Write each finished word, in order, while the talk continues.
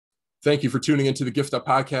Thank you for tuning into the Gift Up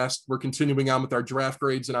podcast. We're continuing on with our draft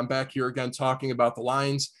grades, and I'm back here again talking about the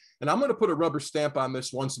Lions. And I'm going to put a rubber stamp on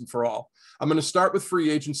this once and for all. I'm going to start with free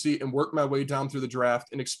agency and work my way down through the draft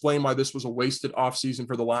and explain why this was a wasted offseason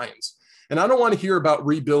for the Lions. And I don't want to hear about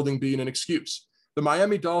rebuilding being an excuse. The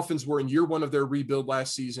Miami Dolphins were in year one of their rebuild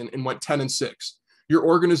last season and went 10-6. Your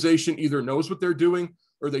organization either knows what they're doing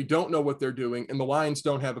or they don't know what they're doing, and the Lions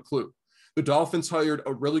don't have a clue. The Dolphins hired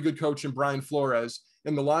a really good coach in Brian Flores,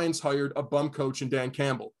 and the Lions hired a bum coach in Dan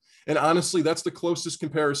Campbell. And honestly, that's the closest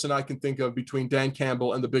comparison I can think of between Dan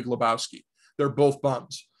Campbell and the Big Lebowski. They're both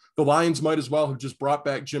bums. The Lions might as well have just brought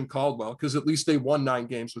back Jim Caldwell because at least they won 9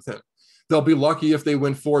 games with him. They'll be lucky if they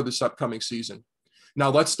win 4 this upcoming season. Now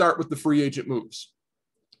let's start with the free agent moves.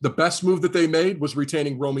 The best move that they made was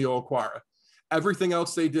retaining Romeo Okwara. Everything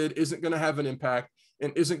else they did isn't going to have an impact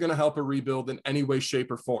and isn't going to help a rebuild in any way, shape,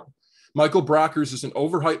 or form. Michael Brockers is an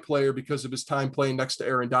overhyped player because of his time playing next to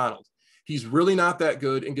Aaron Donald. He's really not that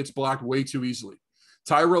good and gets blocked way too easily.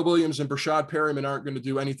 Tyrell Williams and Brashad Perryman aren't going to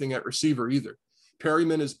do anything at receiver either.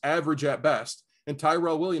 Perryman is average at best, and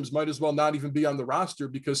Tyrell Williams might as well not even be on the roster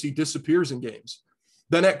because he disappears in games.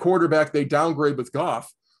 Then at quarterback, they downgrade with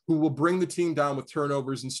Giff, who will bring the team down with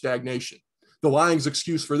turnovers and stagnation. The Lions'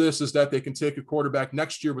 excuse for this is that they can take a quarterback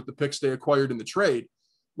next year with the picks they acquired in the trade.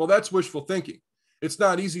 Well, that's wishful thinking. It's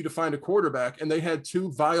not easy to find a quarterback, and they had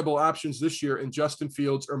 2 viable options this year in Justin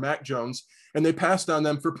Fields or Mac Jones, and they passed on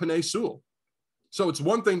them for Penei Sewell. So it's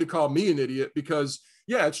one thing to call me an idiot because,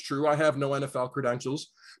 yeah, it's true, I have no NFL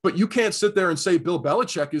credentials, but you can't sit there and say Bill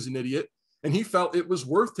Belichick is an idiot, and he felt it was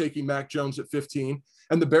worth taking Mac Jones at 15,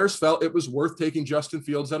 and the Bears felt it was worth taking Justin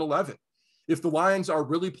Fields at 11. If the Lions are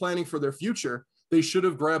really planning for their future, they should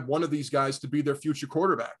have grabbed one of these guys to be their future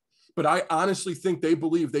quarterback. But I honestly think they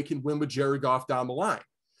believe they can win with Jared Goff down the line.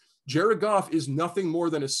 Jared Goff is nothing more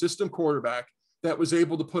than a system quarterback that was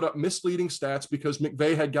able to put up misleading stats because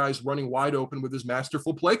McVay had guys running wide open with his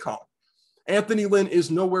masterful play calling. Anthony Lynn is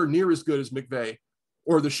nowhere near as good as McVay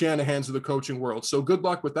or the Shanahans of the coaching world. So good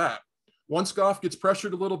luck with that. Once Goff gets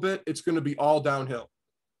pressured a little bit, it's going to be all downhill.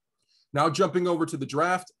 Now jumping over to the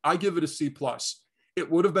draft, I give it a C+. It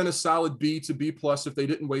would have been a solid B to B+ if they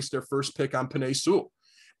didn't waste their first pick on Penei Sewell.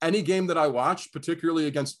 Any game that I watched, particularly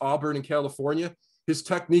against Auburn in California, his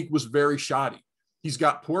technique was very shoddy. He's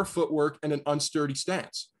got poor footwork and an unsturdy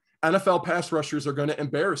stance. NFL pass rushers are going to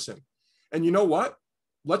embarrass him. And you know what?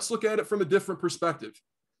 Let's look at it from a different perspective.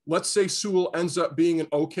 Let's say Sewell ends up being an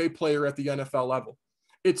okay player at the NFL level.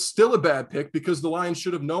 It's still a bad pick because the Lions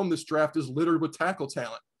should have known this draft is littered with tackle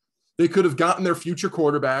talent. They could have gotten their future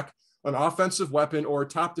quarterback, an offensive weapon, or a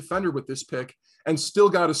top defender with this pick and still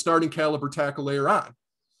got a starting caliber tackle later on.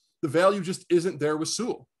 The value just isn't there with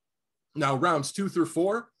Sewell. Now, rounds 2 through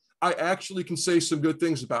 4, I actually can say some good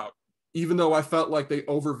things about, even though I felt like they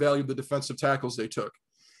overvalued the defensive tackles they took.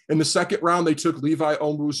 In the second round, they took Levi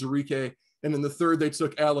Onwuzurike, and in the third, they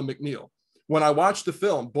took Alan McNeil. When I watched the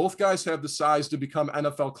film, both guys have the size to become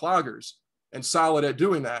NFL cloggers and solid at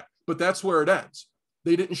doing that, but that's where it ends.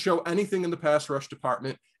 They didn't show anything in the pass rush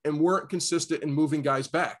department and weren't consistent in moving guys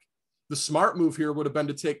back. The smart move here would have been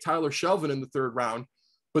to take Tyler Shelvin in the third round,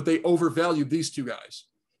 but they overvalued these 2 guys.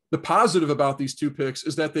 The positive about these 2 picks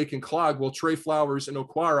is that they can clog while Trey Flowers and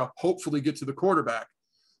Okwara hopefully get to the quarterback.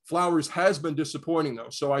 Flowers has been disappointing, though,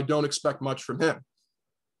 so I don't expect much from him.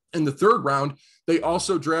 In the third round, they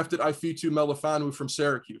also drafted Ifeatu Melifonwu from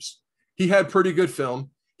Syracuse. He had pretty good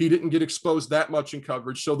film. He didn't get exposed that much in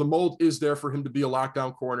coverage, so the mold is there for him to be a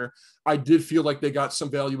lockdown corner. I did feel like they got some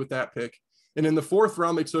value with that pick. And in the fourth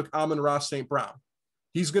round, they took Amon-Ra St. Brown.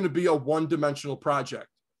 He's going to be a one-dimensional project.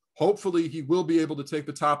 Hopefully, he will be able to take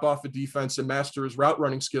the top off of defense and master his route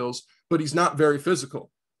running skills, but he's not very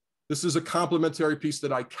physical. This is a complementary piece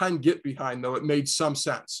that I can get behind, though it made some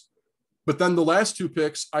sense. But then the last 2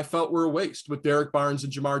 picks I felt were a waste with Derek Barnes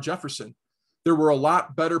and Jamar Jefferson. There were a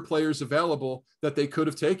lot better players available that they could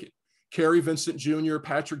have taken. Kerry Vincent Jr.,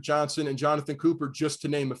 Patrick Johnson, and Jonathan Cooper, just to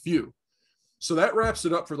name a few. So that wraps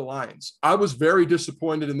it up for the Lions. I was very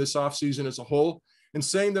disappointed in this offseason as a whole, and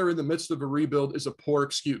saying they're in the midst of a rebuild is a poor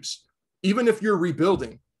excuse. Even if you're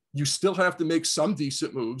rebuilding, you still have to make some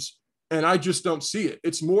decent moves, and I just don't see it.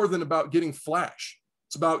 It's more than about getting flash.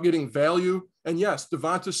 It's about getting value. And yes,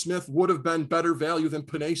 Devonta Smith would have been better value than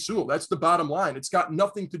Penei Sewell. That's the bottom line. It's got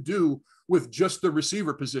nothing to do with just the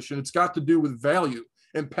receiver position. It's got to do with value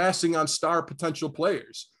and passing on star potential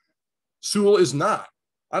players. Sewell is not.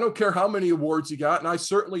 I don't care how many awards he got, and I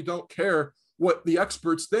certainly don't care what the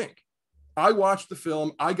experts think. I watched the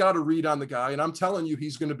film. I got a read on the guy, and I'm telling you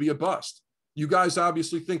he's going to be a bust. You guys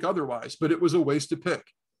obviously think otherwise, but it was a wasted pick.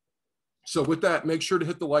 So with that, make sure to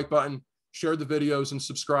hit the like button, share the videos, and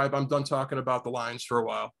subscribe. I'm done talking about the Lions for a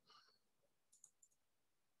while.